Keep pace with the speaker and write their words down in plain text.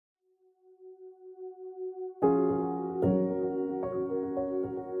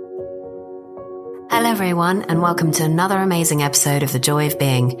everyone, and welcome to another amazing episode of The Joy of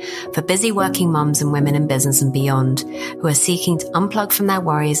Being for busy working mums and women in business and beyond who are seeking to unplug from their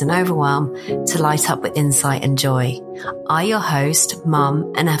worries and overwhelm to light up with insight and joy. I, your host,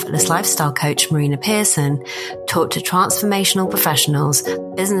 mum, and effortless lifestyle coach Marina Pearson, talk to transformational professionals,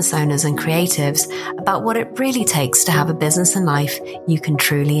 business owners, and creatives about what it really takes to have a business and life you can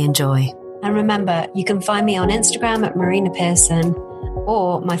truly enjoy. And remember, you can find me on Instagram at Marina Pearson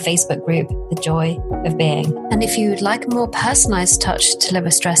or my Facebook group, The Joy of Being. And if you would like a more personalized touch to live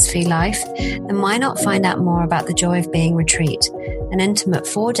a stress-free life, then why not find out more about the Joy of Being retreat, an intimate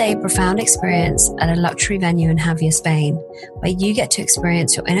 4-day profound experience at a luxury venue in Javier, Spain, where you get to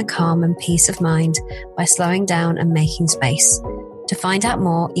experience your inner calm and peace of mind by slowing down and making space. To find out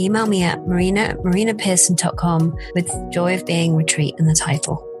more, email me at marina@marinapearson.com with Joy of Being retreat in the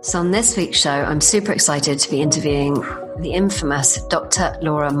title. So on this week's show, I'm super excited to be interviewing the infamous Dr.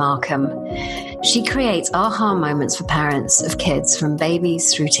 Laura Markham. She creates aha moments for parents of kids from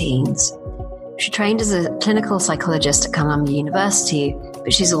babies through teens. She trained as a clinical psychologist at Columbia University,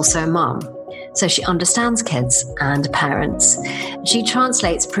 but she's also a mum. So she understands kids and parents. She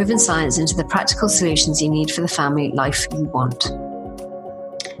translates proven science into the practical solutions you need for the family life you want.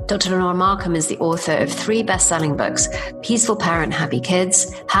 Dr. Laura Markham is the author of 3 best-selling books: Peaceful Parent, Happy Kids,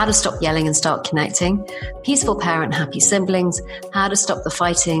 How to Stop Yelling and Start Connecting, Peaceful Parent, Happy Siblings, How to Stop the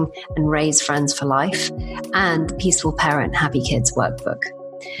Fighting and Raise Friends for Life, and Peaceful Parent, Happy Kids Workbook.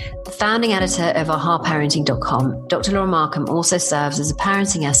 The founding editor of ahaparenting.com, Dr. Laura Markham also serves as a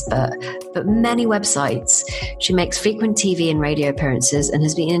parenting expert for many websites. She makes frequent TV and radio appearances and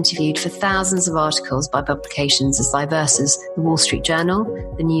has been interviewed for thousands of articles by publications as diverse as The Wall Street Journal,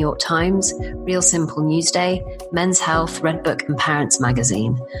 The New York Times, Real Simple Newsday, Men's Health, Redbook, and Parents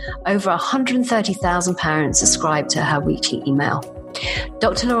Magazine. Over 130,000 parents subscribe to her weekly email.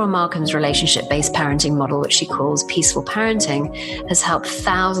 Dr. Laura Markham's relationship-based parenting model, which she calls Peaceful Parenting, has helped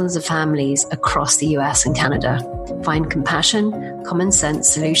thousands of families across the US and Canada find compassion, common sense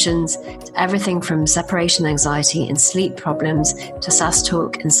solutions to everything from separation anxiety and sleep problems to SaaS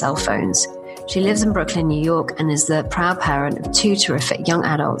talk and cell phones. She lives in Brooklyn, New York, and is the proud parent of 2 terrific young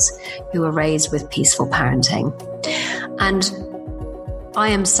adults who were raised with peaceful parenting. And I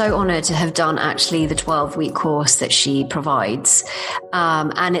am so honored to have done actually the 12-week course that she provides.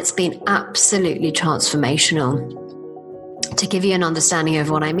 And it's been absolutely transformational. To give you an understanding of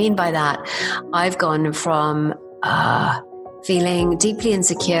what I mean by that, I've gone from feeling deeply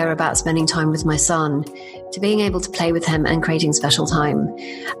insecure about spending time with my son to being able to play with him and creating special time.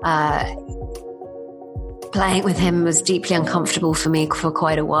 Playing with him was deeply uncomfortable for me for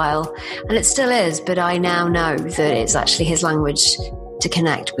quite a while, and it still is, but I now know that it's actually his language to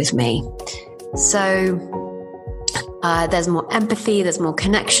connect with me. So there's more empathy, there's more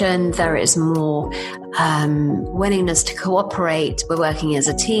connection, there is more willingness to cooperate. We're working as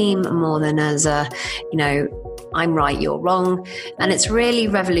a team more than as a, I'm right, you're wrong. And it's really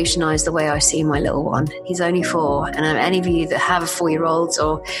revolutionized the way I see my little one. He's only 4. And any of you that have 4-year-olds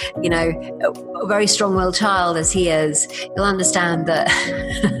or, a very strong-willed child as he is, you'll understand that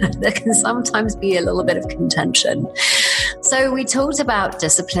there can sometimes be a little bit of contention. So we talked about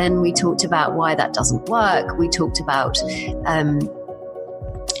discipline. We talked about why that doesn't work. We talked about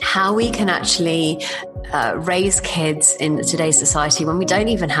how we can actually raise kids in today's society when we don't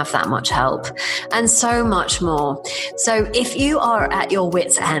even have that much help, and so much more. So if you are at your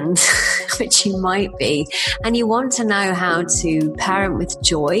wit's end, which you might be, and you want to know how to parent with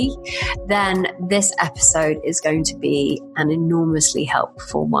joy, then this episode is going to be an enormously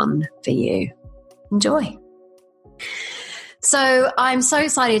helpful one for you. Enjoy. So I'm so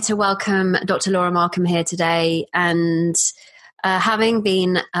excited to welcome Dr. Laura Markham here today. And having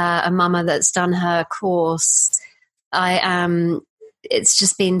been a mama that's done her course, it's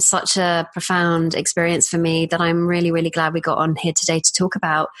just been such a profound experience for me that I'm really, really glad we got on here today to talk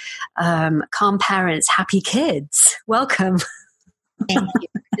about calm parents, happy kids. Welcome. Thank you.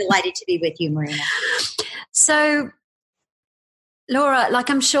 Delighted to be with you, Marina. So, Laura,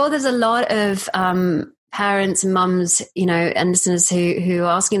 I'm sure there's a lot of parents and mums, and listeners who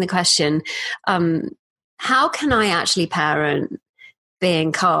are asking the question, how can I actually parent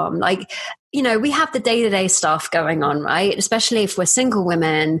being calm? We have the day-to-day stuff going on, right? Especially if we're single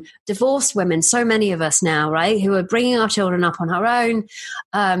women, divorced women, so many of us now, right? Who are bringing our children up on our own,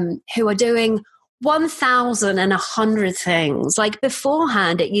 who are doing 1,100 things.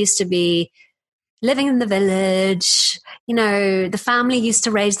 Beforehand, it used to be living in the village, the family used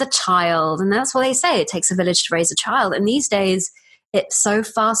to raise the child. And that's what they say. It takes a village to raise a child. And these days, it's so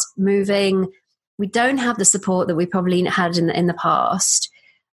fast moving. We don't have the support that we probably had in the past.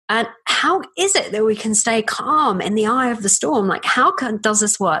 And how is it that we can stay calm in the eye of the storm? Like, does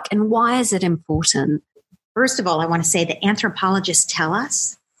this work, and why is it important? First of all, I want to say that anthropologists tell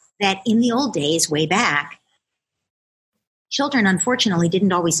us that in the old days, way back, children, unfortunately,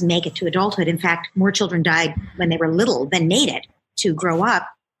 didn't always make it to adulthood. In fact, more children died when they were little than made it to grow up.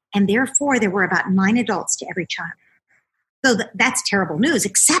 And therefore, there were about 9 adults to every child. So that's terrible news,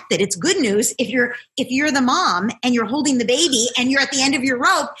 except that it's good news if you're the mom and you're holding the baby and you're at the end of your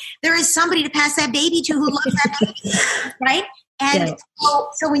rope, there is somebody to pass that baby to who loves that baby, right? And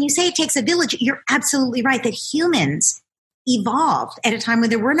so when you say it takes a village, you're absolutely right that humans evolved at a time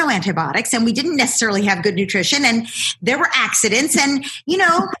when there were no antibiotics and we didn't necessarily have good nutrition and there were accidents and,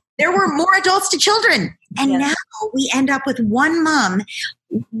 there were more adults to children. And now we end up with one mom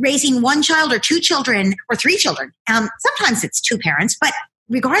raising one child or 2 children or 3 children. Sometimes it's 2 parents, but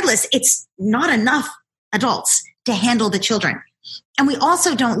regardless, it's not enough adults to handle the children. And we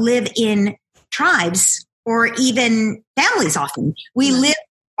also don't live in tribes or even families often. We live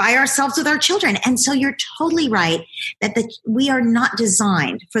by ourselves with our children. And so you're totally right that we are not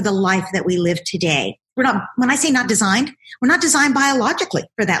designed for the life that we live today. When I say not designed, we're not designed biologically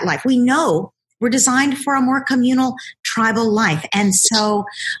for that life. We know we're designed for a more communal, tribal life. And so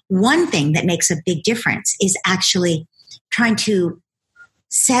one thing that makes a big difference is actually trying to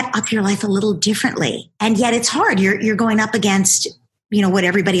set up your life a little differently. And yet it's hard. You're going up against, what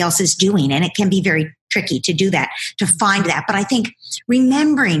everybody else is doing. And it can be very tricky to do that, to find that. But I think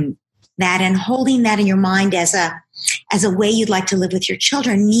remembering that and holding that in your mind as a way you'd like to live with your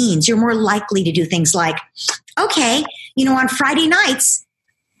children means you're more likely to do things like, okay, on Friday nights,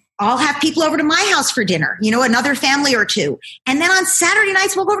 I'll have people over to my house for dinner, another family or 2. And then on Saturday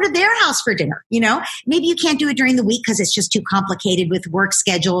nights, we'll go over to their house for dinner. Maybe you can't do it during the week because it's just too complicated with work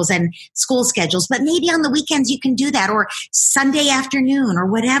schedules and school schedules, but maybe on the weekends you can do that, or Sunday afternoon or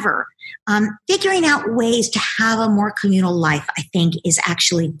whatever. Figuring out ways to have a more communal life, I think, is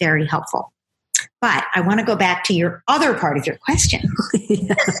actually very helpful. But I want to go back to your other part of your question. You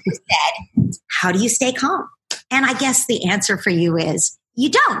said, how do you stay calm? And I guess the answer for you is, you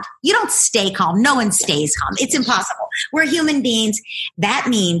don't stay calm. No one stays calm. It's impossible. We're human beings. That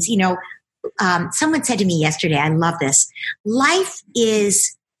means, someone said to me yesterday, I love this. Life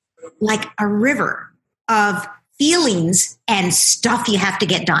is like a river of feelings and stuff you have to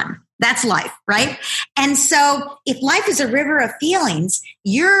get done. That's life, right? And so if life is a river of feelings,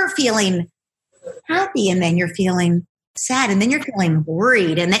 you're feeling happy and then you're feeling sad and then you're feeling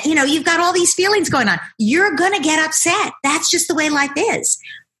worried and then, you've got all these feelings going on. You're going to get upset. That's just the way life is.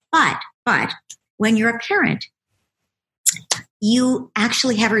 But when you're a parent, you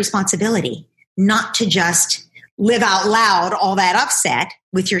actually have a responsibility not to just live out loud all that upset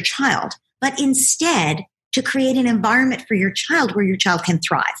with your child, but instead to create an environment for your child where your child can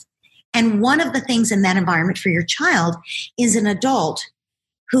thrive. And one of the things in that environment for your child is an adult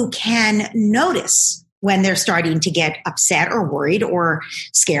who can notice when they're starting to get upset or worried or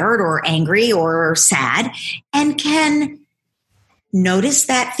scared or angry or sad, and can notice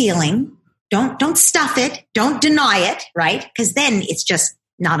that feeling. Don't stuff it. Don't deny it, right? Because then it's just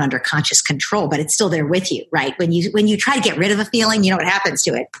not under conscious control, but it's still there with you, right? When you try to get rid of a feeling, you know what happens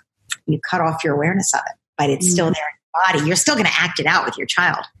to it? You cut off your awareness of it, but it's still there in your body. You're still going to act it out with your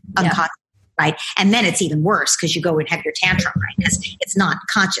child unconsciously. Right? And then it's even worse because you go and have your tantrum, right? Because it's not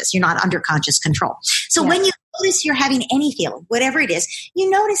conscious. You're not under conscious control. So when you notice you're having any feeling, whatever it is, you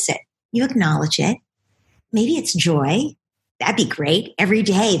notice it. You acknowledge it. Maybe it's joy. That'd be great. Every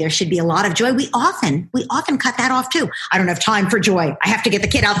day there should be a lot of joy. We often cut that off too. I don't have time for joy. I have to get the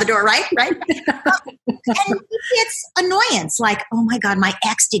kid out the door, right? Right? And maybe it's annoyance, like, oh my God, my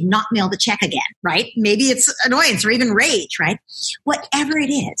ex did not mail the check again, right? Maybe it's annoyance or even rage, right? Whatever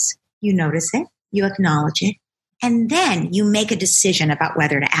it is, you notice it, you acknowledge it, and then you make a decision about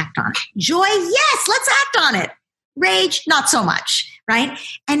whether to act on it. Joy, yes, let's act on it. Rage, not so much, right?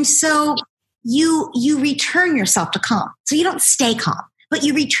 And so you return yourself to calm. So you don't stay calm, but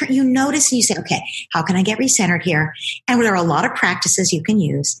you notice and you say, okay, how can I get recentered here? And there are a lot of practices you can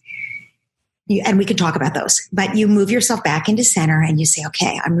use. And we can talk about those, but you move yourself back into center and you say,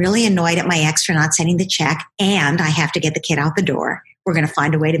 okay, I'm really annoyed at my ex for not sending the check and I have to get the kid out the door. We're going to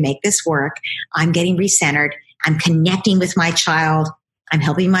find a way to make this work. I'm getting recentered. I'm connecting with my child. I'm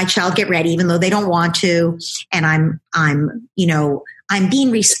helping my child get ready, even though they don't want to. And I'm being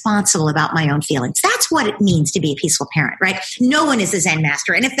responsible about my own feelings. That's what it means to be a peaceful parent, right? No one is a Zen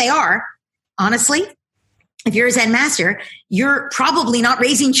master. And if they are, honestly, if you're a Zen master, you're probably not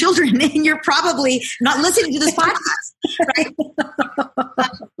raising children and you're probably not listening to this podcast, right?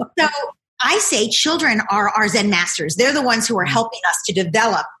 So I say children are our Zen masters. They're the ones who are helping us to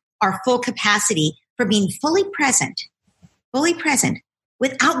develop our full capacity for being fully present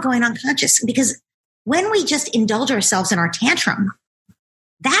without going unconscious. Because when we just indulge ourselves in our tantrum,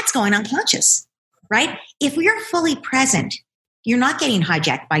 that's going unconscious, right? If we're fully present, you're not getting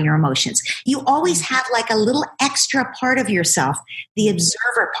hijacked by your emotions. You always have like a little extra part of yourself, the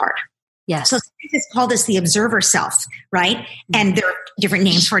observer part. Yes. So it's called as the observer self, right? And there are different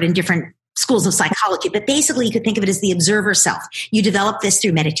names for it in different schools of psychology, but basically you could think of it as the observer self. You develop this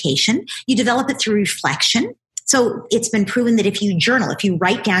through meditation. You develop it through reflection. So it's been proven that if you journal, if you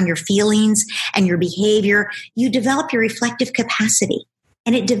write down your feelings and your behavior, you develop your reflective capacity,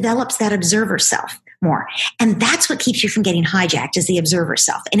 and it develops that observer self more. And that's what keeps you from getting hijacked, is the observer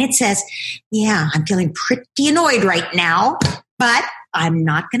self. And it says, yeah, I'm feeling pretty annoyed right now, but I'm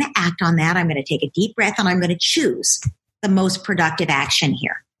not going to act on that. I'm going to take a deep breath and I'm going to choose the most productive action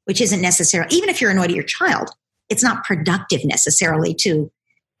here, which isn't necessarily, even if you're annoyed at your child, it's not productive necessarily to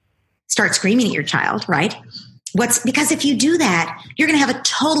start screaming at your child, right? Because if you do that, you're going to have a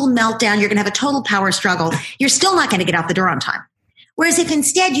total meltdown. You're going to have a total power struggle. You're still not going to get out the door on time. Whereas if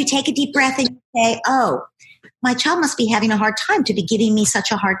instead you take a deep breath and you say, oh, my child must be having a hard time to be giving me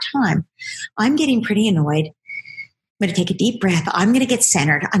such a hard time. I'm getting pretty annoyed. I'm going to take a deep breath. I'm going to get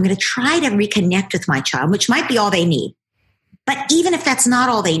centered. I'm going to try to reconnect with my child, which might be all they need. But even if that's not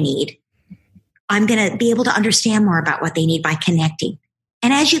all they need, I'm going to be able to understand more about what they need by connecting.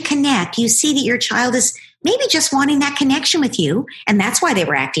 And as you connect, you see that your child is maybe just wanting that connection with you, and that's why they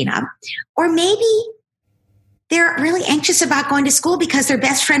were acting up. Or maybe they're really anxious about going to school because their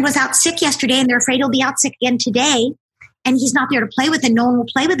best friend was out sick yesterday and they're afraid he'll be out sick again today and he's not there to play with and no one will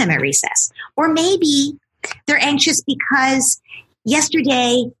play with them at recess. Or maybe they're anxious because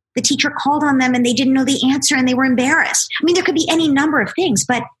yesterday the teacher called on them and they didn't know the answer and they were embarrassed. I mean, there could be any number of things,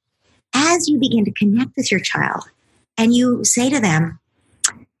 but as you begin to connect with your child and you say to them,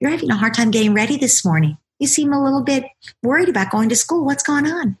 you're having a hard time getting ready this morning. You seem a little bit worried about going to school. What's going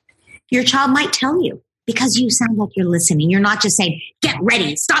on? Your child might tell you, because you sound like you're listening. You're not just saying, get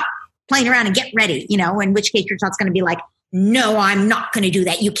ready, stop playing around and get ready, in which case your child's going to be like, no, I'm not going to do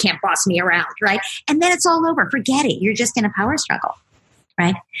that. You can't boss me around, right? And then it's all over. Forget it. You're just in a power struggle,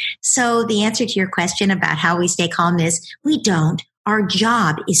 right? So the answer to your question about how we stay calm is we don't. Our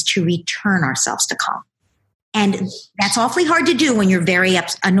job is to return ourselves to calm. And that's awfully hard to do when you're very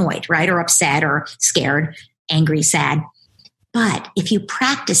annoyed, right? Or upset or scared, angry, sad. But if you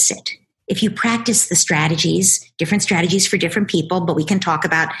practice it, if you practice the strategies, different strategies for different people, but we can talk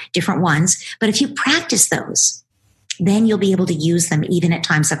about different ones. But if you practice those, then you'll be able to use them even at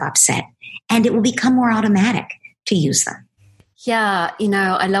times of upset. And it will become more automatic to use them. Yeah,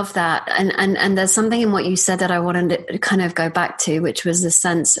 I love that. And there's something in what you said that I wanted to kind of go back to, which was the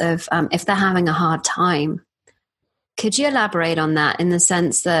sense of if they're having a hard time. Could you elaborate on that in the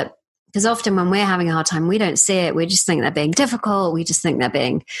sense that, because often when we're having a hard time, we don't see it. We just think they're being difficult. We just think they're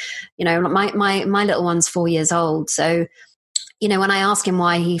being, my little one's 4 years old. So, when I ask him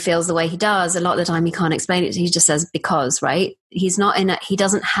why he feels the way he does, a lot of the time he can't explain it. He just says, because, right? He's not he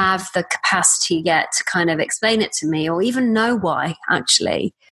doesn't have the capacity yet to kind of explain it to me or even know why,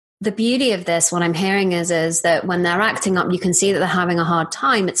 actually. The beauty of this, what I'm hearing is that when they're acting up, you can see that they're having a hard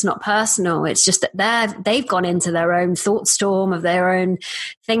time. It's not personal. It's just that they've gone into their own thought storm of their own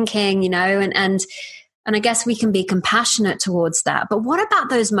thinking, and I guess we can be compassionate towards that. But what about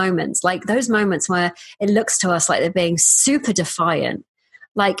those moments, like those moments where it looks to us like they're being super defiant?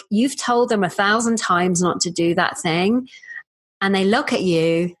 Like you've told them 1,000 times not to do that thing and they look at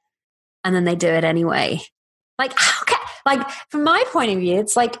you and then they do it anyway. Like, from my point of view,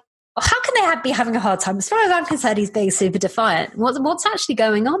 it's like, how can they be having a hard time? As far as I'm concerned, he's being super defiant. What's actually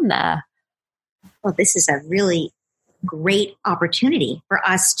going on there? Well, this is a really great opportunity for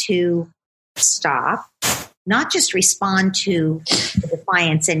us to stop, not just respond to the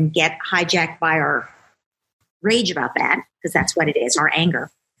defiance and get hijacked by our rage about that, because that's what it is, our anger,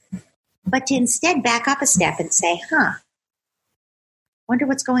 but to instead back up a step and say, wonder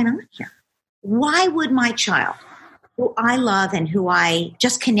what's going on here. Why would my child, who I love and who I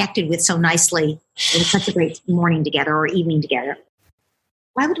just connected with so nicely in such a great morning together or evening together,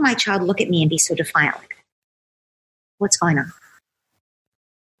 why would my child look at me and be so defiant like that? What's going on?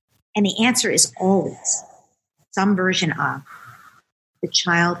 And the answer is always some version of the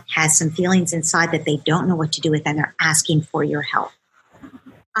child has some feelings inside that they don't know what to do with and they're asking for your help.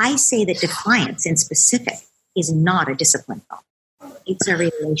 I say that defiance in specific is not a discipline problem. It's a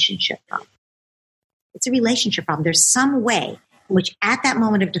relationship problem. It's a relationship problem. There's some way in which at that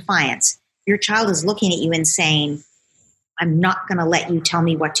moment of defiance, your child is looking at you and saying, I'm not going to let you tell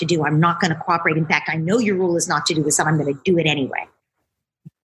me what to do. I'm not going to cooperate. In fact, I know your rule is not to do this, and I'm going to do it anyway.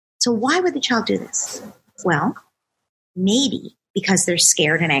 So why would the child do this? Well, maybe because they're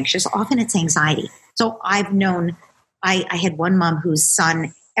scared and anxious. Often it's anxiety. So I've known, I had one mom whose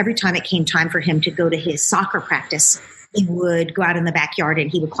son, every time it came time for him to go to his soccer practice, he would go out in the backyard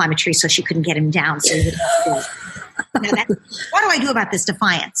and he would climb a tree so she couldn't get him down. So he would now what do I do about this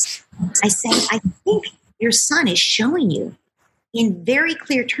defiance? I say, I think your son is showing you in very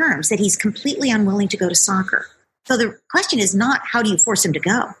clear terms that he's completely unwilling to go to soccer. So the question is not how do you force him to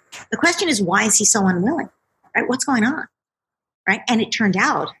go? The question is, why is he so unwilling? Right? What's going on? Right? And it turned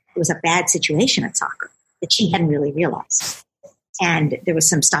out it was a bad situation at soccer that she hadn't really realized. And there was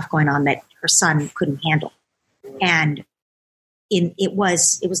some stuff going on that her son couldn't handle. And it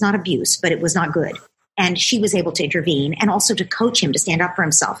was not abuse, but it was not good. And she was able to intervene and also to coach him to stand up for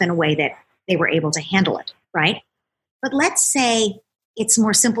himself in a way that they were able to handle it. Right? But let's say it's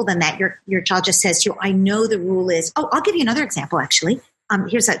more simple than that. Your child just says to you, I know the rule is, I'll give you another example, actually.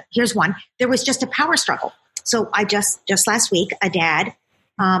 Here's one. There was just a power struggle. So I just last week, a dad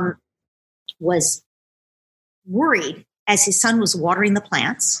was worried as his son was watering the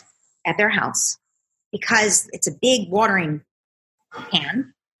plants at their house because it's a big watering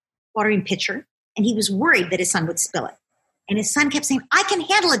pitcher, and he was worried that his son would spill it. And his son kept saying, I can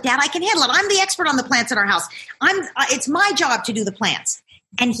handle it, Dad. I can handle it. I'm the expert on the plants at our house. It's my job to do the plants.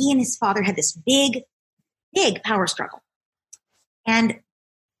 And he and his father had this big, big power struggle. And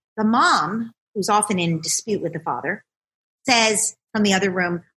the mom, who's often in dispute with the father, says from the other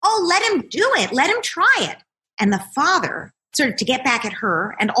room, let him do it. Let him try it. And the father, sort of to get back at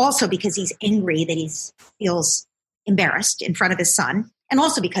her, and also because he's angry that he feels embarrassed in front of his son, and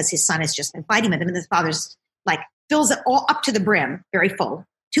also because his son has just been fighting with him, and the father's like, fills it all up to the brim, very full,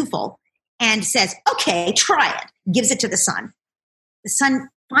 too full, and says, okay, try it. Gives it to the son. The son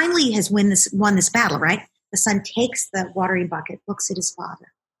finally has won this battle, right? The son takes the watering bucket, looks at his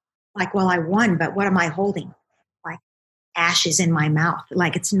father. Like, well, I won, but what am I holding? Like ashes in my mouth.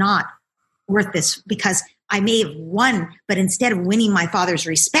 Like it's not worth this because I may have won, but instead of winning my father's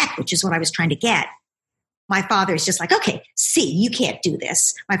respect, which is what I was trying to get, my father is just like, okay, see, you can't do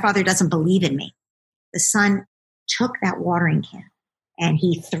this. My father doesn't believe in me. The son took that watering can and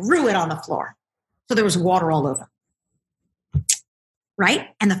he threw it on the floor. So there was water all over. Right?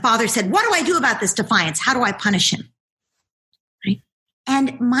 And the father said, what do I do about this defiance? How do I punish him? Right?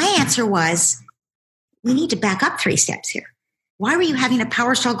 And my answer was, we need to back up 3 steps here. Why were you having a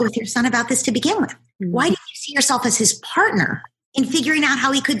power struggle with your son about this to begin with? Mm-hmm. Why did you see yourself as his partner in figuring out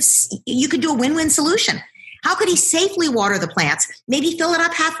how you could do a win-win solution? How could he safely water the plants? Maybe fill it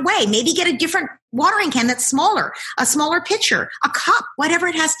up halfway. Maybe get a different watering can that's smaller, a smaller pitcher, a cup, whatever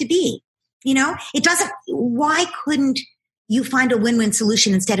it has to be. You know, why couldn't you find a win-win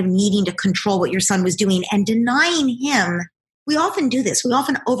solution instead of needing to control what your son was doing and denying him? We often do this. We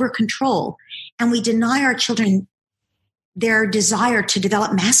often over-control, and we deny our children their desire to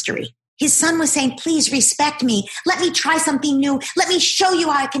develop mastery. His son was saying, please respect me. Let me try something new. Let me show you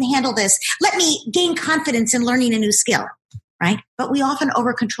how I can handle this. Let me gain confidence in learning a new skill, right? But we often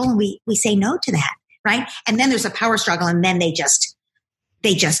over-control and we say no to that, right? And then there's a power struggle and then they just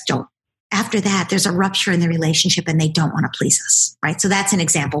don't. After that, there's a rupture in the relationship and they don't want to please us, right? So that's an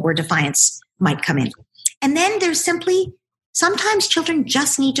example where defiance might come in. And then there's simply, sometimes children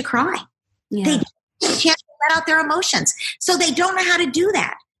just need to cry. Yeah. They can't let out their emotions. So they don't know how to do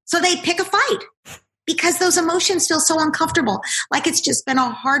that. So they pick a fight because those emotions feel so uncomfortable. Like it's just been a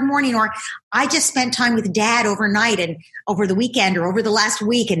hard morning, or I just spent time with Dad overnight and over the weekend or over the last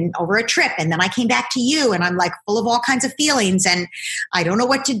week and over a trip. And then I came back to you and I'm like full of all kinds of feelings and I don't know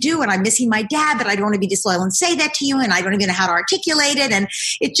what to do. And I'm missing my dad, but I don't want to be disloyal and say that to you. And I don't even know how to articulate it. And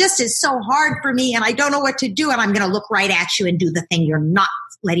it just is so hard for me. And I don't know what to do. And I'm going to look right at you and do the thing you're not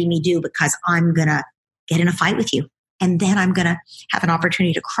letting me do because I'm going to get in a fight with you. And then I'm going to have an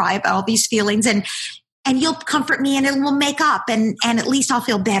opportunity to cry about all these feelings and you'll comfort me and it will make up and at least I'll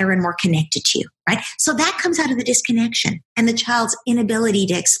feel better and more connected to you, right? So that comes out of the disconnection and the child's inability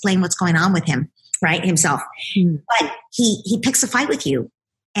to explain what's going on with him, right? Himself. But he picks a fight with you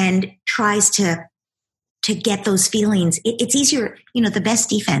and tries to get those feelings. It's easier, the best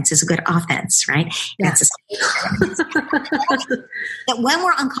defense is a good offense, right? Yes. That when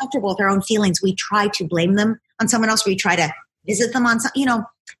we're uncomfortable with our own feelings, we try to blame them on someone else. We try to visit them on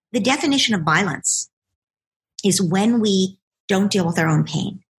the definition of violence is when we don't deal with our own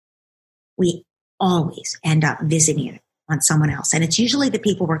pain. We always end up visiting it on someone else. And it's usually the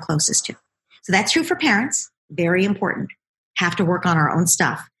people we're closest to. So that's true for parents. Very important. Have to work on our own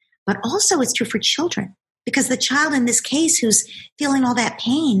stuff. But also it's true for children. Because the child in this case who's feeling all that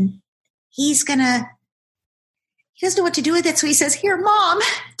pain, he's gonna He doesn't know what to do with it. So he says, here, Mom,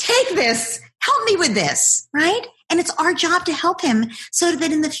 take this. Help me with this, right? And it's our job to help him so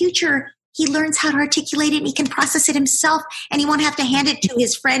that in the future, he learns how to articulate it and he can process it himself and he won't have to hand it to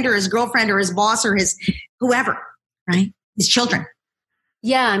his friend or his girlfriend or his boss or his whoever, right? His children.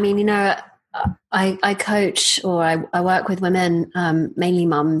 Yeah. I mean, I coach or I work with women, mainly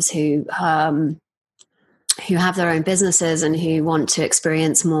mums who have their own businesses and who want to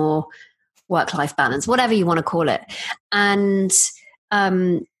experience more work-life balance, whatever you want to call it. And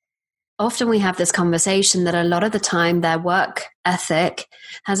often we have this conversation that a lot of the time their work ethic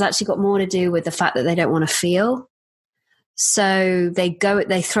has actually got more to do with the fact that they don't want to feel. So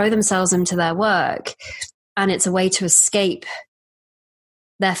they throw themselves into their work and it's a way to escape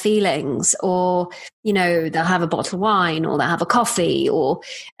their feelings, or, they'll have a bottle of wine or they'll have a coffee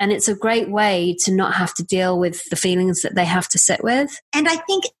and it's a great way to not have to deal with the feelings that they have to sit with. And I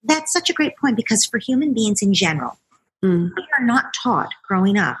think that's such a great point because for human beings in general, we are not taught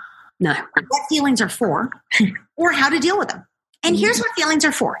growing up what feelings are for or how to deal with them. And here's what feelings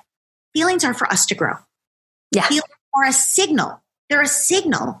are for. Feelings are for us to grow. Yeah. Feelings are a signal. They're a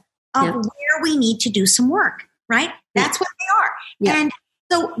signal of where we need to do some work, right? That's what they are. Yeah. And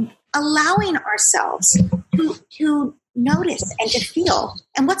so allowing ourselves to notice and to feel.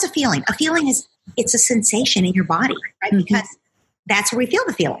 And what's a feeling? A feeling it's a sensation in your body, right? Mm-hmm. Because that's where we feel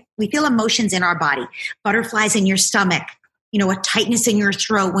the feeling. We feel emotions in our body, butterflies in your stomach, a tightness in your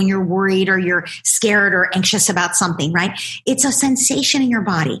throat when you're worried or you're scared or anxious about something, right? It's a sensation in your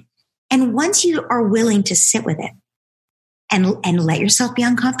body. And once you are willing to sit with it and let yourself be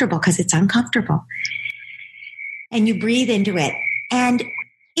uncomfortable because it's uncomfortable and you breathe into it. And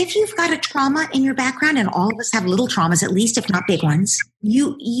if you've got a trauma in your background, and all of us have little traumas, at least if not big ones,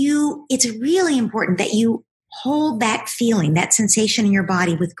 it's really important that you hold that feeling, that sensation in your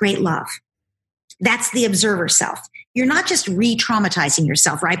body with great love. That's the observer self. You're not just re-traumatizing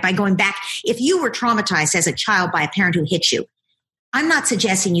yourself, right? By going back. If you were traumatized as a child by a parent who hit you, I'm not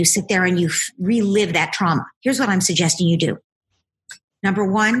suggesting you sit there and you relive that trauma. Here's what I'm suggesting you do. Number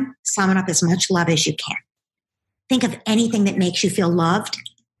one, summon up as much love as you can. Think of anything that makes you feel loved,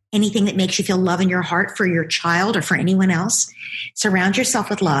 anything that makes you feel love in your heart for your child or for anyone else. Surround yourself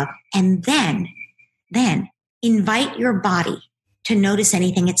with love. And then invite your body to notice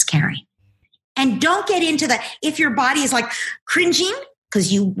anything it's carrying. And don't get into if your body is like cringing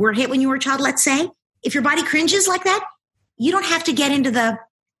because you were hit when you were a child, let's say, if your body cringes like that, you don't have to get into the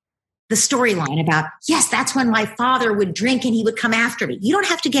storyline about, yes, that's when my father would drink and he would come after me. You don't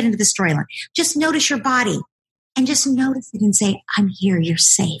have to get into the storyline. Just notice your body. And just notice it and say, I'm here, you're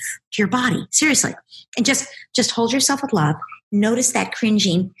safe, to your body. Seriously. And just hold yourself with love. Notice that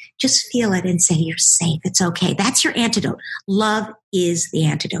cringing. Just feel it and say, you're safe. It's okay. That's your antidote. Love is the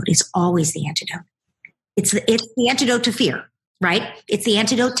antidote. It's always the antidote. It's the antidote to fear, right? It's the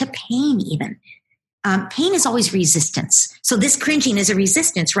antidote to pain even. Pain is always resistance. So this cringing is a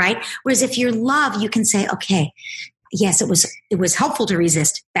resistance, right? Whereas if you're love, you can say, okay, yes, it was helpful to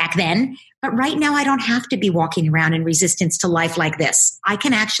resist back then, but right now I don't have to be walking around in resistance to life like this. I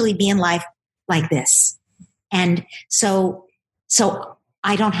can actually be in life like this. And so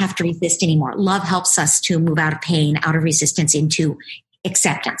I don't have to resist anymore. Love helps us to move out of pain, out of resistance into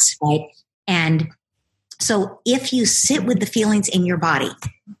acceptance, right? And so if you sit with the feelings in your body,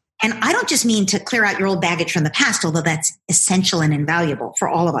 and I don't just mean to clear out your old baggage from the past, although that's essential and invaluable for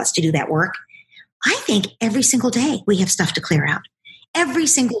all of us to do that work. I think every single day we have stuff to clear out. Every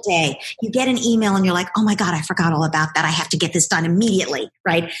single day you get an email and you're like, oh my God, I forgot all about that. I have to get this done immediately,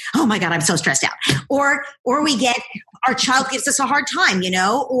 right? Oh my God, I'm so stressed out. Or we get, our child gives us a hard time,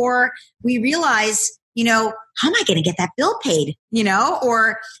 or we realize, how am I going to get that bill paid,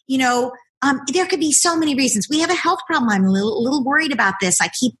 or, there could be so many reasons. We have a health problem. I'm a little worried about this. I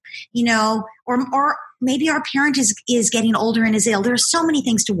keep, or maybe our parent is getting older and is ill. There are so many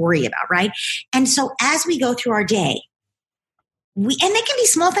things to worry about, right? And so as we go through our day, and they can be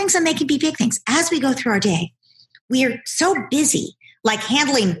small things and they can be big things. As we go through our day, we are so busy, like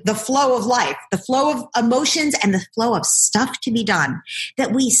handling the flow of life, the flow of emotions and the flow of stuff to be done,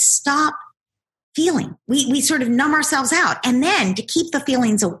 that we stop feeling. We sort of numb ourselves out. And then to keep the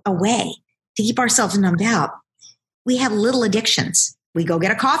feelings away, to keep ourselves numbed out, we have little addictions. We go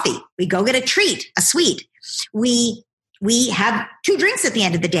get a coffee. We go get a treat, a sweet. We have 2 drinks at the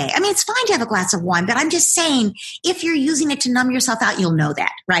end of the day. I mean, it's fine to have a glass of wine, but I'm just saying, if you're using it to numb yourself out, you'll know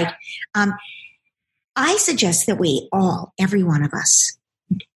that, right? I suggest that we all, every one of us,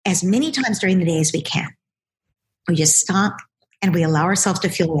 as many times during the day as we can, we just stop and we allow ourselves to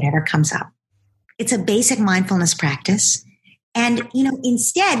feel whatever comes up. It's a basic mindfulness practice. And,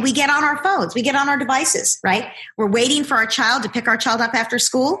 instead we get on our phones, we get on our devices, right? We're waiting for our child to pick our child up after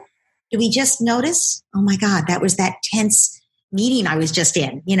school. Do we just notice, oh my God, that was that tense meeting I was just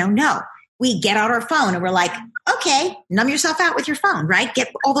in? No, we get out our phone and we're like, okay, numb yourself out with your phone, right?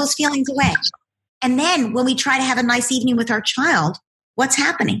 Get all those feelings away. And then when we try to have a nice evening with our child, what's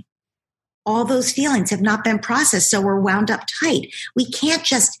happening? All those feelings have not been processed, so we're wound up tight. We can't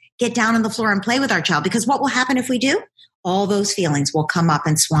just get down on the floor and play with our child, because what will happen if we do? All those feelings will come up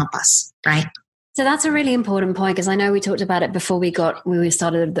and swamp us, right? So that's a really important point, because I know we talked about it before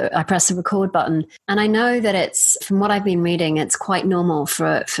I pressed the record button. And I know that it's, from what I've been reading, it's quite normal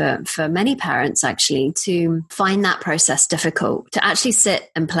for many parents actually to find that process difficult, to actually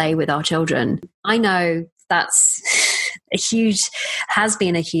sit and play with our children. I know that's has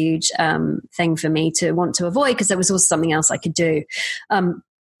been a huge thing for me to want to avoid, because there was also something else I could do.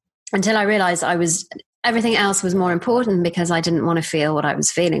 Until I realized everything else was more important, because I didn't want to feel what I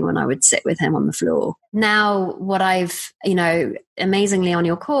was feeling when I would sit with him on the floor. Now, what I've, amazingly on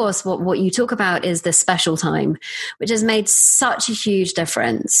your course, what you talk about is the special time, which has made such a huge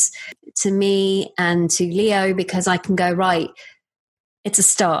difference to me and to Leo, because I can go, right, it's a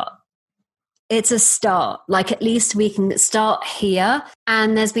start. It's a start. Like, at least we can start here.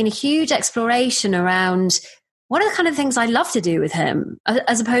 And there's been a huge exploration around what are the kind of things I love to do with him,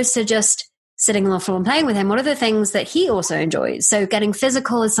 as opposed to just sitting on the floor and playing with him. What are the things that he also enjoys? So getting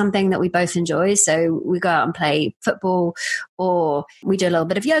physical is something that we both enjoy. So we go out and play football, or we do a little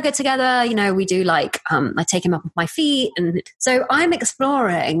bit of yoga together. We do I take him up with my feet. And so I'm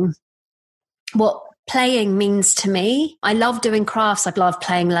exploring what playing means to me. I love doing crafts. I love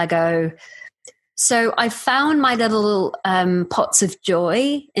playing Lego. So I found my little pots of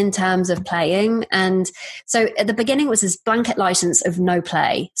joy in terms of playing. And so at the beginning it was this blanket license of no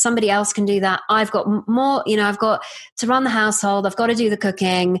play. Somebody else can do that. I've got more, I've got to run the household. I've got to do the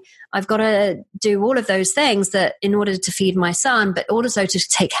cooking. I've got to do all of those things that in order to feed my son, but also to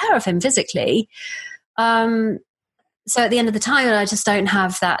take care of him physically. So at the end of the time, I just don't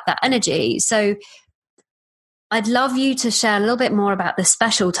have that energy. So I'd love you to share a little bit more about the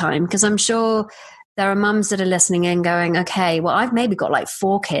special time, because I'm sure there are mums that are listening in going, okay, well, I've maybe got like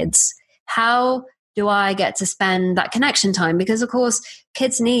 4 kids. How do I get to spend that connection time? Because, of course,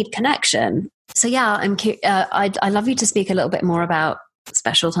 kids need connection. So, yeah, I'd love you to speak a little bit more about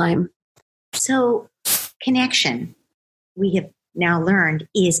special time. So connection, we have now learned,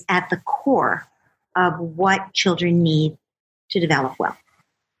 is at the core of what children need to develop well.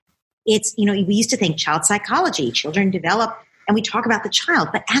 It's, we used to think child psychology, children develop, and we talk about the child,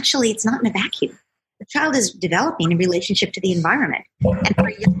 but actually it's not in a vacuum. The child is developing in relationship to the environment. And for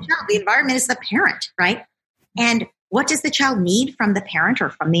a young child, the environment is the parent, right? And what does the child need from the parent or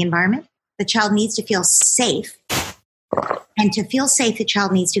from the environment? The child needs to feel safe. And to feel safe, the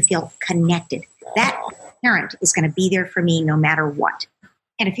child needs to feel connected. That parent is going to be there for me no matter what.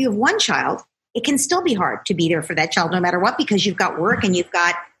 And if you have one child, it can still be hard to be there for that child no matter what, because you've got work and you've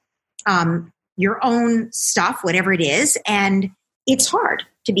got your own stuff, whatever it is, and it's hard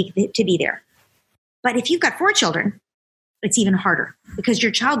to be there. But if you've got 4 children, it's even harder, because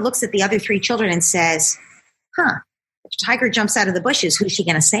your child looks at the other 3 children and says, if a tiger jumps out of the bushes, who's she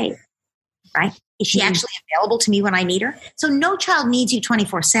going to save? Right? Is she actually available to me when I need her? So no child needs you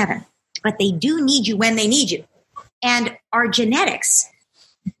 24/7, but they do need you when they need you. And our genetics,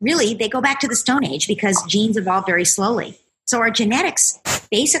 really, they go back to the Stone Age, because genes evolve very slowly. So our genetics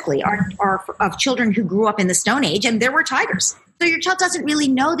basically are of children who grew up in the Stone Age, and there were tigers. So your child doesn't really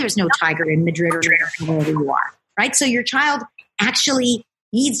know there's no tiger in Madrid or wherever you are, right? So your child actually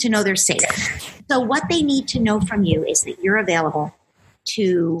needs to know they're safe. So what they need to know from you is that you're available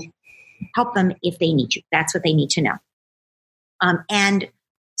to help them if they need you. That's what they need to know. And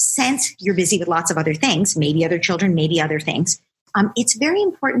since you're busy with lots of other things, maybe other children, maybe other things, it's very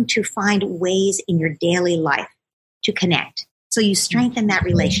important to find ways in your daily life to connect. So you strengthen that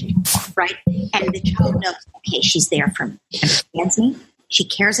relationship, right? And the child knows, okay, she's there for me. She understands me. She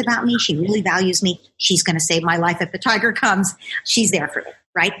cares about me. She really values me. She's going to save my life if the tiger comes. She's there for me,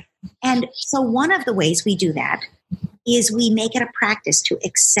 right? And so one of the ways we do that is we make it a practice to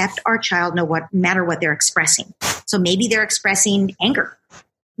accept our child no matter what they're expressing. So maybe they're expressing anger.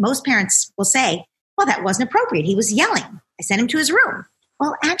 Most parents will say, well, that wasn't appropriate. He was yelling. I sent him to his room.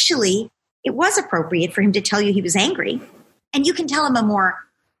 Well, actually, it was appropriate for him to tell you he was angry. And you can tell him a more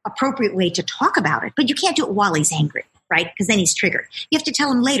appropriate way to talk about it, but you can't do it while he's angry, right? Because then he's triggered. You have to tell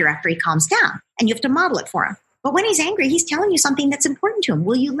him later after he calms down, and you have to model it for him. But when he's angry, he's telling you something that's important to him.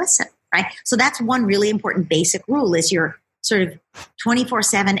 Will you listen, right? So that's one really important basic rule, is your sort of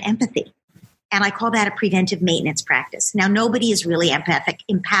 24/7 empathy. And I call that a preventive maintenance practice. Now, nobody is really empathic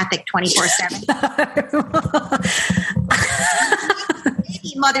 24/7.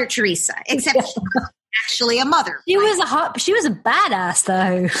 Maybe Mother Teresa, except she's not actually a mother. She was a badass,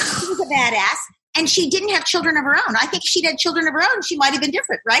 though. She was a badass. And she didn't have children of her own. I think if she'd had children of her own, she might have been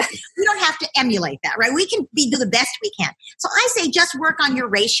different, right? We don't have to emulate that, right? We can do the best we can. So I say just work on your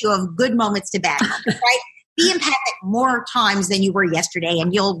ratio of good moments to bad moments, right? Be empathic more times than you were yesterday,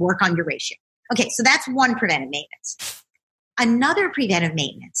 and you'll work on your ratio. Okay, so that's one preventive maintenance. Another preventive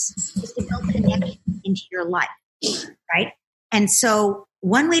maintenance is to build connection into your life, right? And so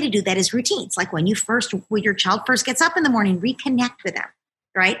one way to do that is routines. Like when your child first gets up in the morning, reconnect with them,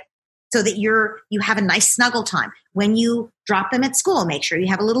 right? So that you have a nice snuggle time. When you drop them at school, make sure you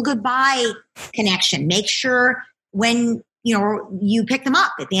have a little goodbye connection. Make sure when you pick them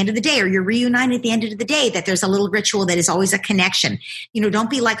up at the end of the day, or you're reunited at the end of the day, that there's a little ritual that is always a connection. Don't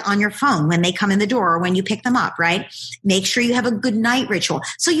be like on your phone when they come in the door or when you pick them up, right? Make sure you have a good night ritual.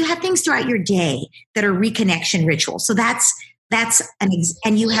 So you have things throughout your day that are reconnection rituals. So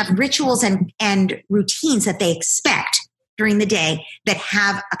and you have rituals and routines that they expect during the day that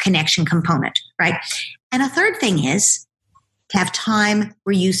have a connection component, right? And a third thing is to have time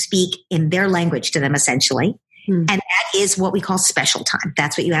where you speak in their language to them, essentially. And that is what we call special time.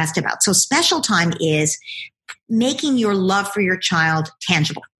 That's what you asked about. So special time is making your love for your child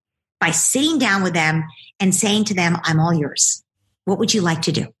tangible by sitting down with them and saying to them, I'm all yours. What would you like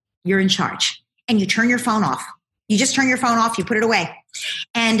to do? You're in charge. And you turn your phone off. You just turn your phone off, you put it away.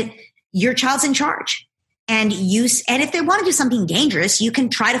 And your child's in charge. And if they want to do something dangerous, you can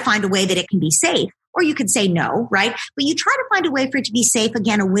try to find a way that it can be safe, or you can say no, right? But you try to find a way for it to be safe.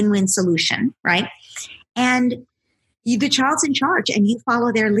 Again, a win-win solution, right? And the child's in charge, and you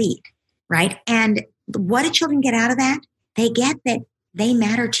follow their lead, right? And what do children get out of that? They get that they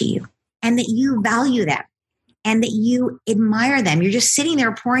matter to you, and that you value them, and that you admire them. You're just sitting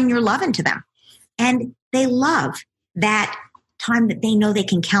there pouring your love into them, and they love that time that they know they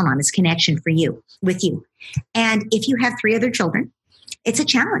can count on as connection with you. And if you have 3 other children, it's a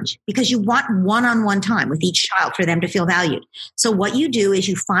challenge because you want one-on-one time with each child for them to feel valued. So what you do is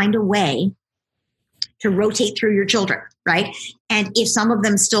you find a way to rotate through your children, right? And if some of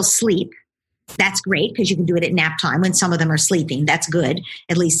them still sleep, that's great because you can do it at nap time. When some of them are sleeping, that's good.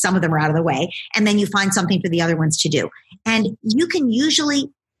 At least some of them are out of the way. And then you find something for the other ones to do. And you can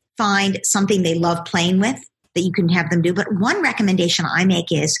usually find something they love playing with that you can have them do. But one recommendation I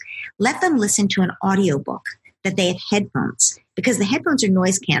make is let them listen to an audiobook that they have headphones, because the headphones are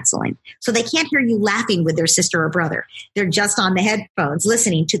noise canceling. So they can't hear you laughing with their sister or brother. They're just on the headphones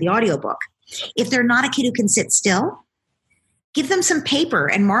listening to the audiobook. If they're not a kid who can sit still, give them some paper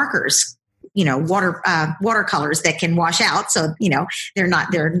and markers, watercolors that can wash out. So, they're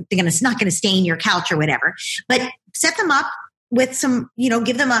not going to stain your couch or whatever, but set them up with some,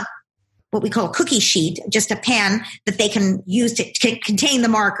 give them what we call a cookie sheet, just a pen that they can use to contain the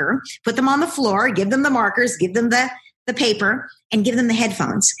marker, put them on the floor, give them the markers, give them the paper, and give them the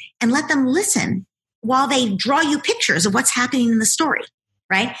headphones, and let them listen while they draw you pictures of what's happening in the story,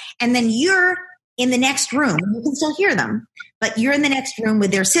 right? And then you're in the next room. You can still hear them, but you're in the next room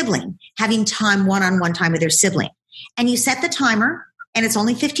with their sibling, having one-on-one time with their sibling. And you set the timer, and it's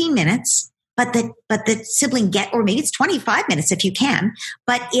only 15 minutes. But the sibling or maybe it's 25 minutes if you can,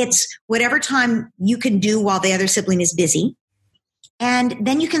 but it's whatever time you can do while the other sibling is busy. And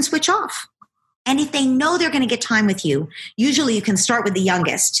then you can switch off. And if they know they're going to get time with you, usually you can start with the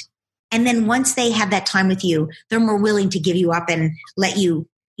youngest. And then once they have that time with you, they're more willing to give you up and let you,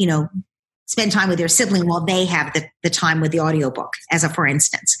 spend time with their sibling while they have the time with the audiobook, for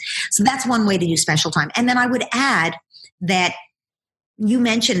instance. So that's one way to do special time. And then I would add that you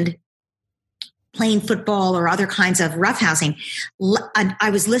mentioned playing football or other kinds of roughhousing. I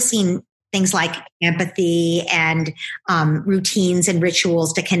was listing things like empathy and routines and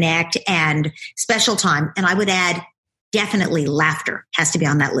rituals to connect and special time. And I would add definitely laughter has to be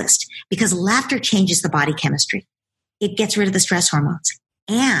on that list, because laughter changes the body chemistry. It gets rid of the stress hormones.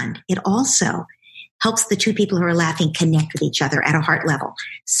 And it also helps the two people who are laughing connect with each other at a heart level.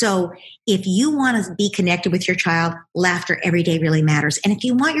 So if you want to be connected with your child, laughter every day really matters. And if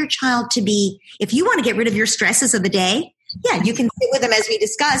you want your child if you want to get rid of your stresses of the day, yeah, you can sit with them as we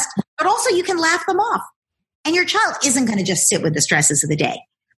discussed, but also you can laugh them off. And your child isn't going to just sit with the stresses of the day,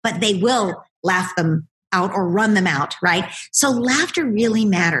 but they will laugh them out or run them out, right? So laughter really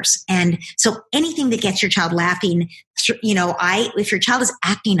matters. And so anything that gets your child laughing, if your child is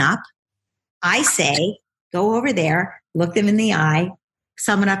acting up, I say, go over there, look them in the eye,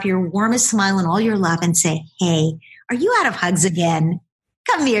 summon up your warmest smile and all your love and say, hey, are you out of hugs again?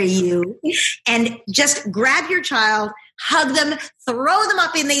 come near you, and just grab your child, hug them, throw them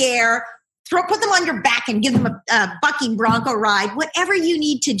up in the air, put them on your back and give them a bucking bronco ride, whatever you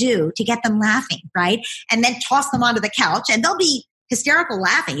need to do to get them laughing, right? And then toss them onto the couch, and they'll be hysterical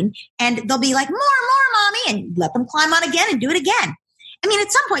laughing, and they'll be like, more, mommy, and let them climb on again and do it again. I mean,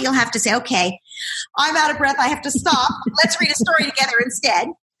 at some point you'll have to say, okay, I'm out of breath. I have to stop. Let's read a story together instead.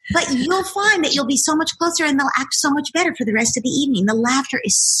 But you'll find that you'll be so much closer and they'll act so much better for the rest of the evening. The laughter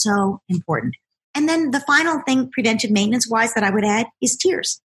is so important. And then the final thing, preventive maintenance wise, that I would add is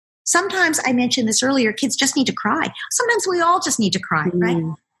tears. Sometimes, I mentioned this earlier, kids just need to cry. Sometimes we all just need to cry, right?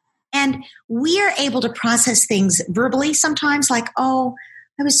 And we are able to process things verbally sometimes, like, oh,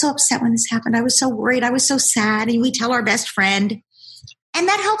 I was so upset when this happened. I was so worried. I was so sad. And we tell our best friend. And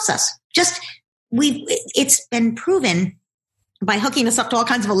that helps us. It's been proven by hooking us up to all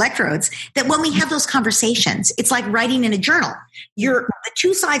kinds of electrodes that when we have those conversations, it's like writing in a journal. The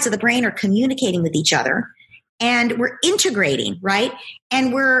two sides of the brain are communicating with each other, and we're integrating, right?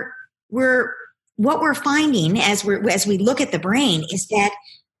 And what we're finding as we look at the brain is that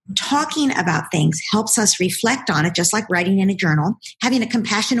talking about things helps us reflect on it, just like writing in a journal. Having a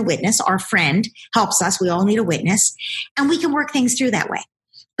compassionate witness, our friend, helps us. We all need a witness, and we can work things through that way.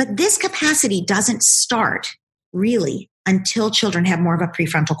 But this capacity doesn't start really until children have more of a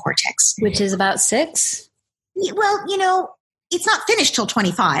prefrontal cortex. Which is about 6? Well, it's not finished till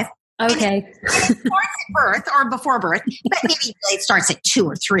 25. Okay. And it starts at birth or before birth, but maybe it starts at 2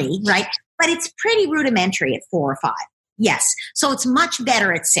 or 3, right? But it's pretty rudimentary at 4 or 5. Yes. So it's much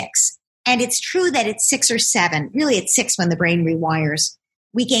better at 6. And it's true that at 6 or 7, really at 6 when the brain rewires,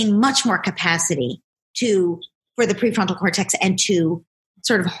 we gain much more capacity for the prefrontal cortex and to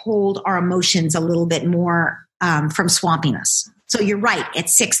sort of hold our emotions a little bit more from swamping us. So you're right. At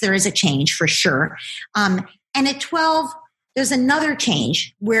 6, there is a change for sure. And at 12, there's another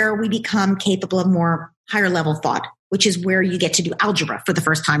change where we become capable of more higher level thought, which is where you get to do algebra for the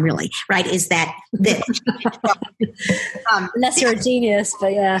first time, really, right? Is that unless you're a genius,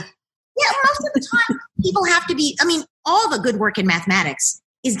 but yeah. Yeah, most of the time people have to be, all the good work in mathematics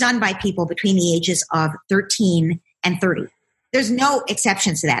is done by people between the ages of 13 and 30. There's no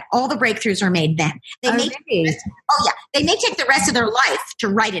exceptions to that. All the breakthroughs are made then. They may take the rest of their life to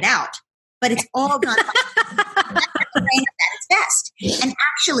write it out, but it's all done by the brain at its best. And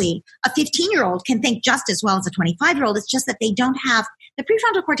actually, a 15-year-old can think just as well as a 25-year-old. It's just that they don't have the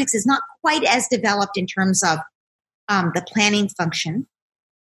prefrontal cortex is not quite as developed in terms of the planning function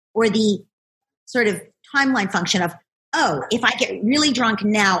or the sort of timeline function of, oh, if I get really drunk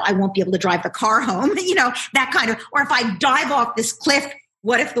now, I won't be able to drive the car home, that kind of, or if I dive off this cliff,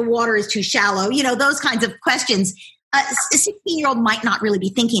 what if the water is too shallow? Those kinds of questions a 16-year-old might not really be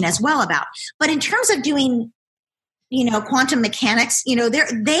thinking as well about. But in terms of doing, quantum mechanics,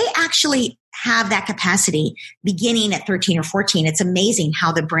 they actually have that capacity beginning at 13 or 14. It's amazing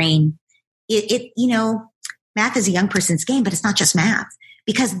how the brain, math is a young person's game, but it's not just math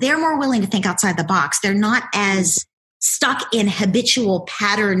because they're more willing to think outside the box. They're not as stuck in habitual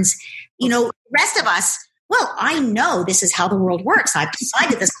patterns. The rest of us, well, I know this is how the world works. I've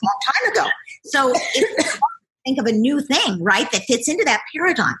decided this a long time ago. So if think of a new thing, right, that fits into that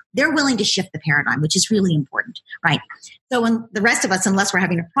paradigm, they're willing to shift the paradigm, which is really important, right? So when the rest of us, unless we're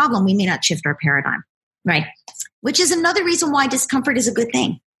having a problem, we may not shift our paradigm, right? Which is another reason why discomfort is a good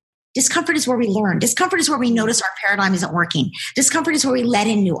thing. Discomfort is where we learn. Discomfort is where we notice our paradigm isn't working. Discomfort is where we let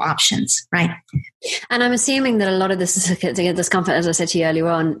in new options, right? And I'm assuming that a lot of this discomfort, as I said to you earlier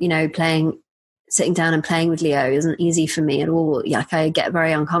on, sitting down and playing with Leo isn't easy for me at all. I get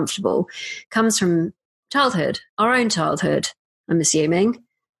very uncomfortable. Comes from childhood, our own childhood, I'm assuming.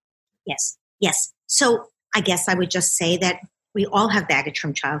 Yes. So I guess I would just say that we all have baggage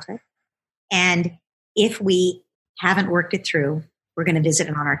from childhood. And if we haven't worked it through, we're going to visit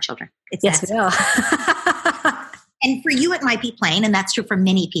it on our children. Yes, we are. And for you, it might be plain, and that's true for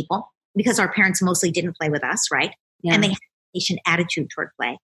many people, because our parents mostly didn't play with us, right? Yeah. And they had a patient attitude toward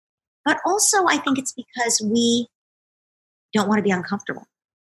play. But also, I think it's because we don't want to be uncomfortable.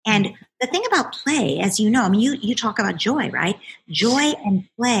 And the thing about play, as you know, you talk about joy, right? Joy and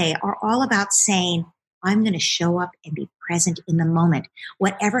play are all about saying, I'm going to show up and be present in the moment.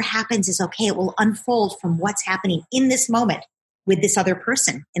 Whatever happens is okay. It will unfold from what's happening in this moment with this other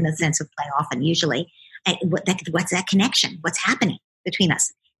person, in the sense of play often, usually. And what's that connection? What's happening between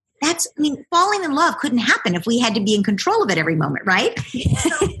us? Falling in love couldn't happen if we had to be in control of it every moment, right?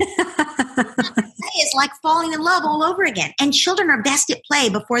 So, it's like falling in love all over again. And children are best at play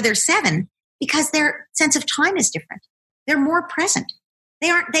before they're 7 because their sense of time is different. They're more present. They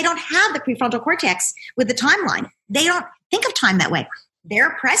don't have the prefrontal cortex with the timeline. They don't think of time that way.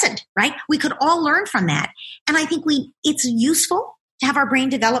 they're present, right? We could all learn from that. And I think it's useful to have our brain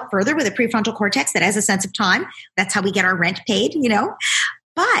develop further with a prefrontal cortex that has a sense of time. That's how we get our rent paid,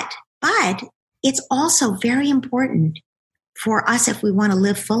 But it's also very important for us, if we want to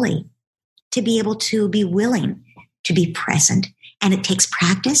live fully, to be able to be willing to be present. And it takes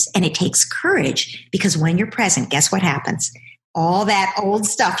practice and it takes courage, because when you're present, guess what happens? All that old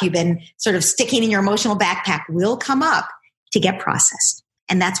stuff you've been sort of sticking in your emotional backpack will come up to get processed.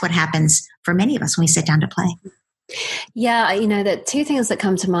 And that's what happens for many of us when we sit down to play. Yeah, the two things that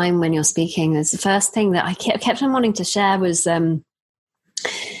come to mind when you're speaking is the first thing that I kept on wanting to share was the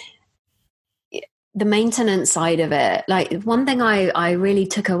maintenance side of it. Like, one thing I really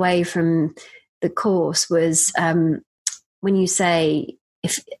took away from the course was when you say,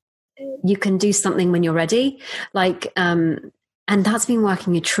 if you can do something when you're ready, and that's been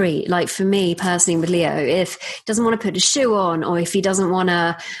working a treat. Like, for me personally with Leo, if he doesn't want to put a shoe on, or if he doesn't want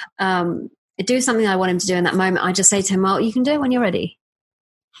to do something I want him to do in that moment, I just say to him, well, you can do it when you're ready.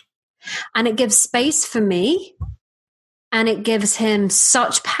 And it gives space for me, and it gives him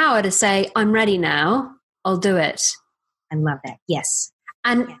such power to say, I'm ready now, I'll do it. I love that. Yes.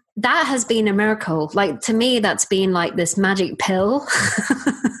 And that has been a miracle. Like, to me, that's been like this magic pill.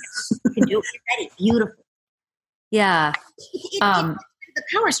 You can do it. You're ready. Beautiful. Yeah. The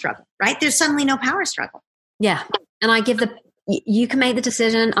power struggle, right? There's suddenly no power struggle. Yeah. And I give you can make the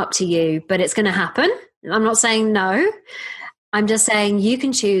decision, up to you, but it's going to happen. I'm not saying no. I'm just saying you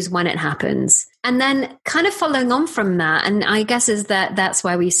can choose when it happens. And then kind of following on from that, and I guess that's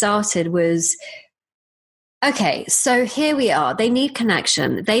where we started, was, okay, so here we are. They need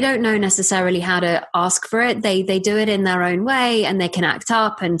connection. They don't know necessarily how to ask for it. They do it in their own way, and they can act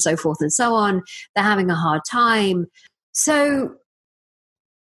up and so forth and so on. They're having a hard time. So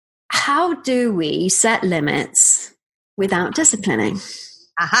how do we set limits without disciplining?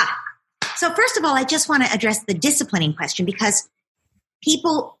 Aha. So first of all, I just want to address the disciplining question, because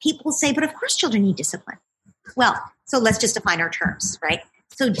people say, but of course children need discipline. Well, so let's just define our terms, right?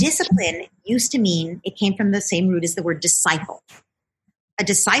 So discipline used to mean, it came from the same root as the word disciple. A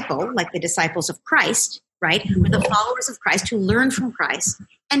disciple, like the disciples of Christ, right, were the followers of Christ who learned from Christ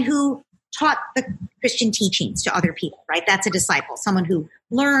and who taught the Christian teachings to other people, right? That's a disciple, someone who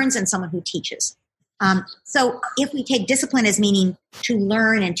learns and someone who teaches. So if we take discipline as meaning to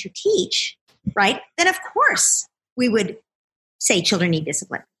learn and to teach, right, then of course we would say children need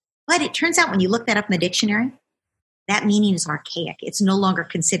discipline. But it turns out when you look that up in the dictionary, that meaning is archaic. It's no longer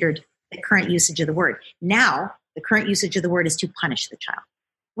considered the current usage of the word. Now, the current usage of the word is to punish the child.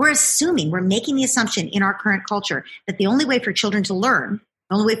 We're making the assumption in our current culture that the only way for children to learn,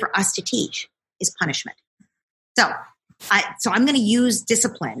 the only way for us to teach, is punishment. So I'm going to use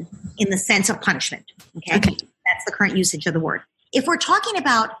discipline in the sense of punishment. Okay? That's the current usage of the word. If we're talking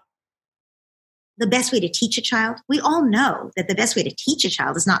about the best way to teach a child, we all know that the best way to teach a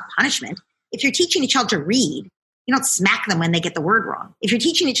child is not punishment. If you're teaching a child to read, you don't smack them when they get the word wrong. If you're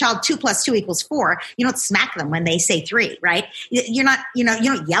teaching a child 2 + 2 = 4, you don't smack them when they say 3, right? You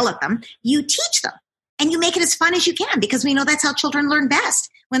don't yell at them. You teach them, and you make it as fun as you can, because we know that's how children learn best,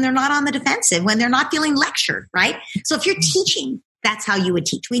 when they're not on the defensive, when they're not feeling lectured, right? So if you're teaching, that's how you would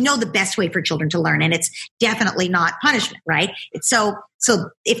teach. We know the best way for children to learn, and it's definitely not punishment, right? So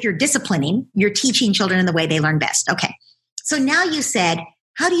if you're disciplining, you're teaching children in the way they learn best. Okay. So now you said,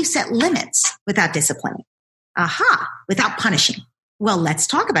 how do you set limits without disciplining? Without punishing. Well, let's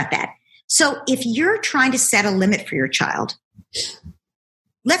talk about that. So if you're trying to set a limit for your child,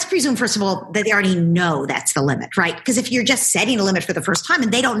 let's presume, first of all, that they already know that's the limit, right? Because if you're just setting a limit for the first time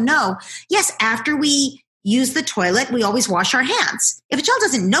and they don't know, yes, after we use the toilet, we always wash our hands. If a child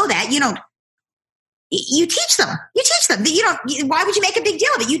doesn't know that, you teach them. Why would you make a big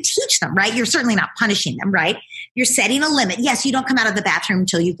deal of it? You teach them, right? You're certainly not punishing them, right? You're setting a limit. Yes, you don't come out of the bathroom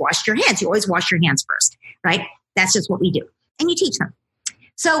until you've washed your hands. You always wash your hands first, right? That's just what we do. And you teach them.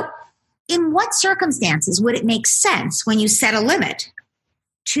 So in what circumstances would it make sense when you set a limit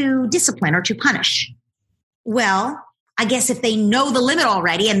to discipline or to punish? Well, I guess if they know the limit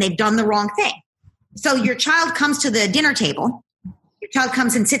already and they've done the wrong thing. So your child comes to the dinner table, your child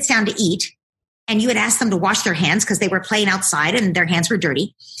comes and sits down to eat, and you had asked them to wash their hands because they were playing outside and their hands were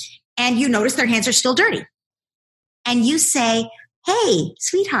dirty. And you notice their hands are still dirty. And you say, hey,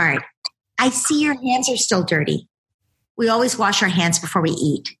 sweetheart, I see your hands are still dirty. We always wash our hands before we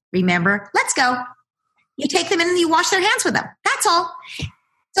eat. Remember? Let's go. You take them in and you wash their hands with them. That's all.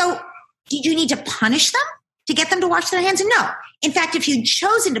 So did you need to punish them to get them to wash their hands? No. In fact, if you'd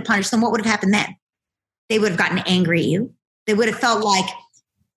chosen to punish them, what would have happened then? They would have gotten angry at you. They would have felt like,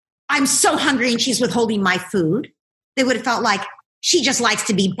 I'm so hungry and she's withholding my food. They would have felt like, she just likes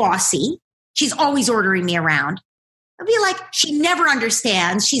to be bossy. She's always ordering me around. I'd be like, she never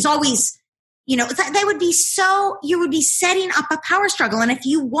understands. She's always, that would be you would be setting up a power struggle. And if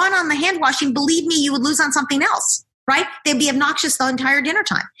you won on the hand washing, believe me, you would lose on something else, right? They'd be obnoxious the entire dinner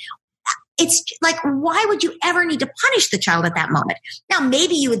time. It's like, why would you ever need to punish the child at that moment? Now,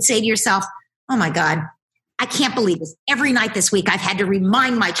 maybe you would say to yourself, oh my God, I can't believe this. Every night this week, I've had to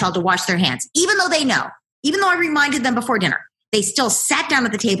remind my child to wash their hands, even though they know, even though I reminded them before dinner, they still sat down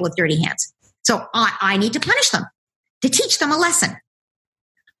at the table with dirty hands. So I need to punish them to teach them a lesson.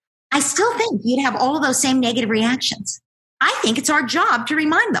 I still think you'd have all of those same negative reactions. I think it's our job to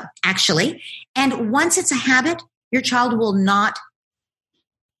remind them, actually. And once it's a habit, your child will not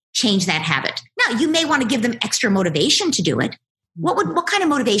change that habit. Now, you may want to give them extra motivation to do it. What kind of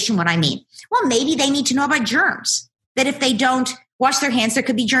motivation would I mean? Well, maybe they need to know about germs, that if they don't wash their hands, there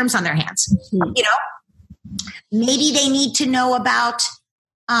could be germs on their hands. Maybe they need to know about,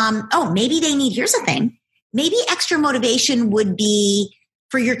 here's the thing. Maybe extra motivation would be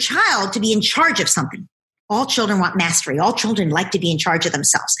for your child to be in charge of something. All children want mastery. All children like to be in charge of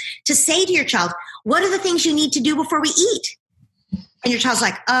themselves. To say to your child, what are the things you need to do before we eat? And your child's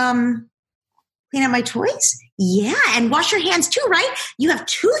like, clean out my toys? Yeah, and wash your hands too, right? You have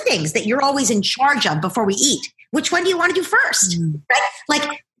two things that you're always in charge of before we eat. Which one do you want to do first? Right? Like,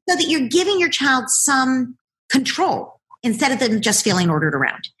 so that you're giving your child some control instead of them just feeling ordered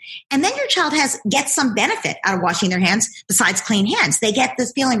around. And then your child gets some benefit out of washing their hands besides clean hands. They get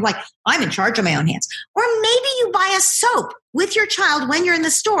this feeling like, I'm in charge of my own hands. Or maybe you buy a soap with your child when you're in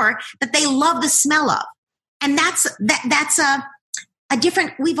the store that they love the smell of. And that's a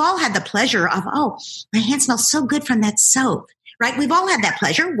different, we've all had the pleasure of, oh, my hand smells so good from that soap, right? We've all had that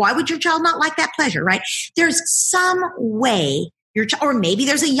pleasure. Why would your child not like that pleasure, right? There's some way or maybe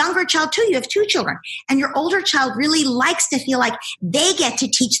there's a younger child too. You have two children and your older child really likes to feel like they get to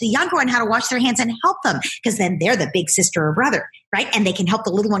teach the younger one how to wash their hands and help them because then they're the big sister or brother, right? And they can help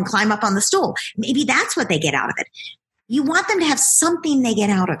the little one climb up on the stool. Maybe that's what they get out of it. You want them to have something they get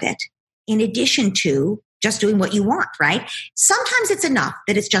out of it in addition to just doing what you want, right? Sometimes it's enough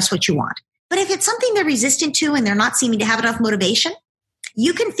that it's just what you want. But if it's something they're resistant to and they're not seeming to have enough motivation,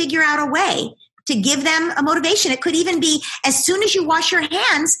 you can figure out a way to give them a motivation. It could even be as soon as you wash your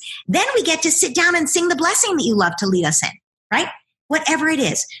hands, then we get to sit down and sing the blessing that you love to lead us in, right? Whatever it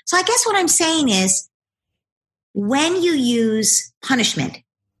is. So I guess what I'm saying is when you use punishment,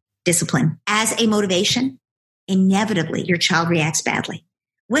 discipline as a motivation, inevitably your child reacts badly.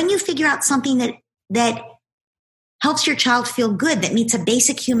 When you figure out something that helps your child feel good, that meets a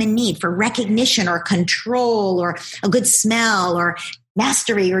basic human need for recognition or control or a good smell or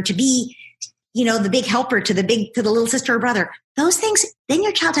mastery or to be, the big helper to the little sister or brother, those things, then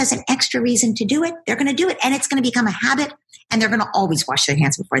your child has an extra reason to do it. They're going to do it and it's going to become a habit and they're going to always wash their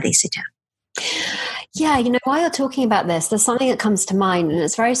hands before they sit down. Yeah, while you're talking about this, there's something that comes to mind and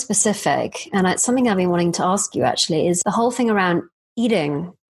it's very specific. And it's something I've been wanting to ask you actually is the whole thing around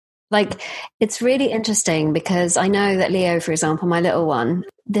eating. Like, it's really interesting because I know that Leo, for example, my little one,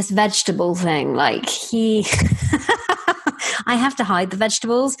 this vegetable thing, like he, I have to hide the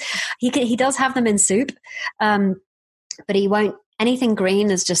vegetables. He does have them in soup, but he won't, anything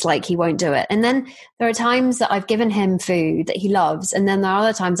green is just like, he won't do it. And then there are times that I've given him food that he loves. And then there are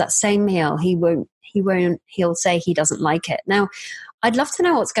other times that same meal, he'll say he doesn't like it. Now, I'd love to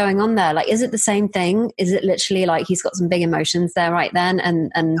know what's going on there. Like, is it the same thing? Is it literally like he's got some big emotions there right then?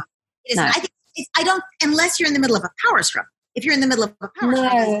 And no. I don't, unless you're in the middle of a power struggle. If you're in the middle of a power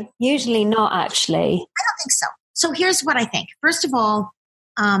struggle. No, usually not actually. I don't think so. So here's what I think. First of all,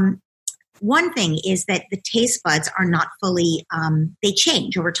 one thing is that the taste buds are not fully, they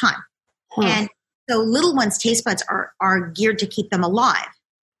change over time. And so little ones' taste buds are geared to keep them alive,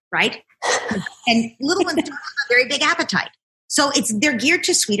 right? And little ones don't have a very big appetite. So they're geared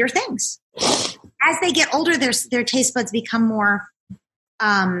to sweeter things. As they get older, their taste buds become more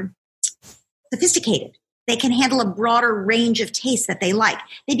sophisticated. They can handle a broader range of tastes that they like.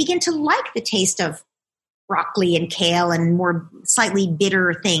 They begin to like the taste of broccoli and kale and more slightly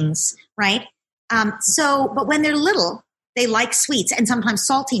bitter things, right? But when they're little, they like sweets and sometimes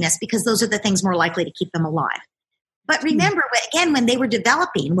saltiness because those are the things more likely to keep them alive. But remember, again, when we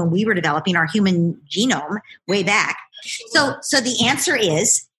were developing our human genome way back. So the answer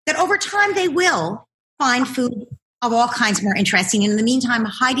is that over time they will find food of all kinds more interesting. And in the meantime,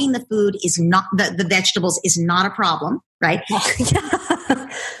 hiding the food is not, the vegetables is not a problem, right?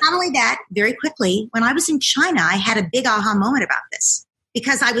 Not only that, very quickly, when I was in China, I had a big aha moment about this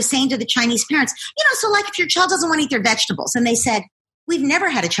because I was saying to the Chinese parents, so like if your child doesn't want to eat their vegetables, and they said, we've never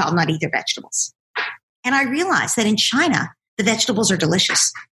had a child not eat their vegetables. And I realized that in China, The vegetables are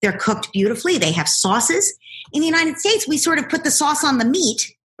delicious. They're cooked beautifully. They have sauces. In the United States, we sort of put the sauce on the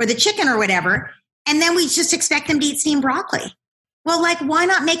meat or the chicken or whatever, and then we just expect them to eat steamed broccoli. Well, like, why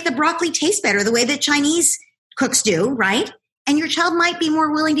not make the broccoli taste better the way that Chinese cooks do, right? And your child might be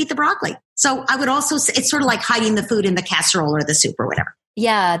more willing to eat the broccoli. So I would also say it's sort of like hiding the food in the casserole or the soup or whatever.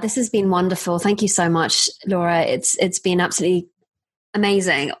 Yeah, this has been wonderful. Thank you so much, Laura. It's been absolutely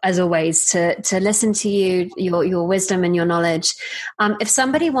amazing, as always, to listen to you, your wisdom and your knowledge. If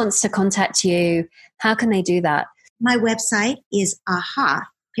somebody wants to contact you, how can they do that? My website is AHA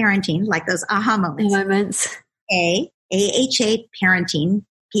Parenting, like those aha moments. AHA Parenting,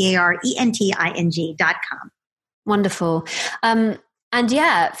 PARENTING.com. Wonderful. And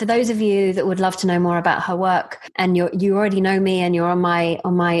yeah, for those of you that would love to know more about her work, and you already know me and you're in my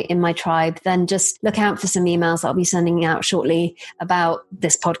tribe, then just look out for some emails that I'll be sending out shortly about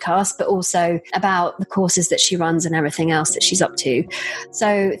this podcast, but also about the courses that she runs and everything else that she's up to.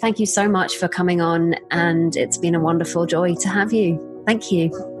 So thank you so much for coming on, and it's been a wonderful joy to have you. Thank you.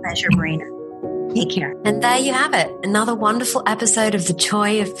 Pleasure, Marina. Take care. And there you have it, another wonderful episode of The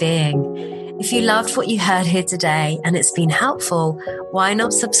Joy of Being. If you loved what you heard here today and it's been helpful, why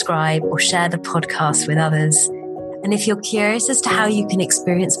not subscribe or share the podcast with others? And if you're curious as to how you can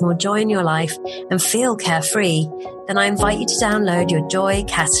experience more joy in your life and feel carefree, then I invite you to download your Joy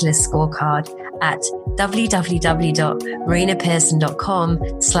Catalyst scorecard at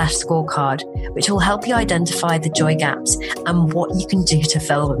www.marinapearson.com/scorecard, which will help you identify the joy gaps and what you can do to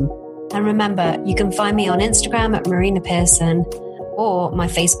fill them. And remember, you can find me on Instagram at Marina Pearson, or my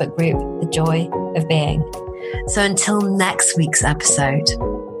Facebook group, The Joy of Being. So until next week's episode,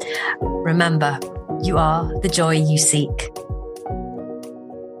 remember, you are the joy you seek.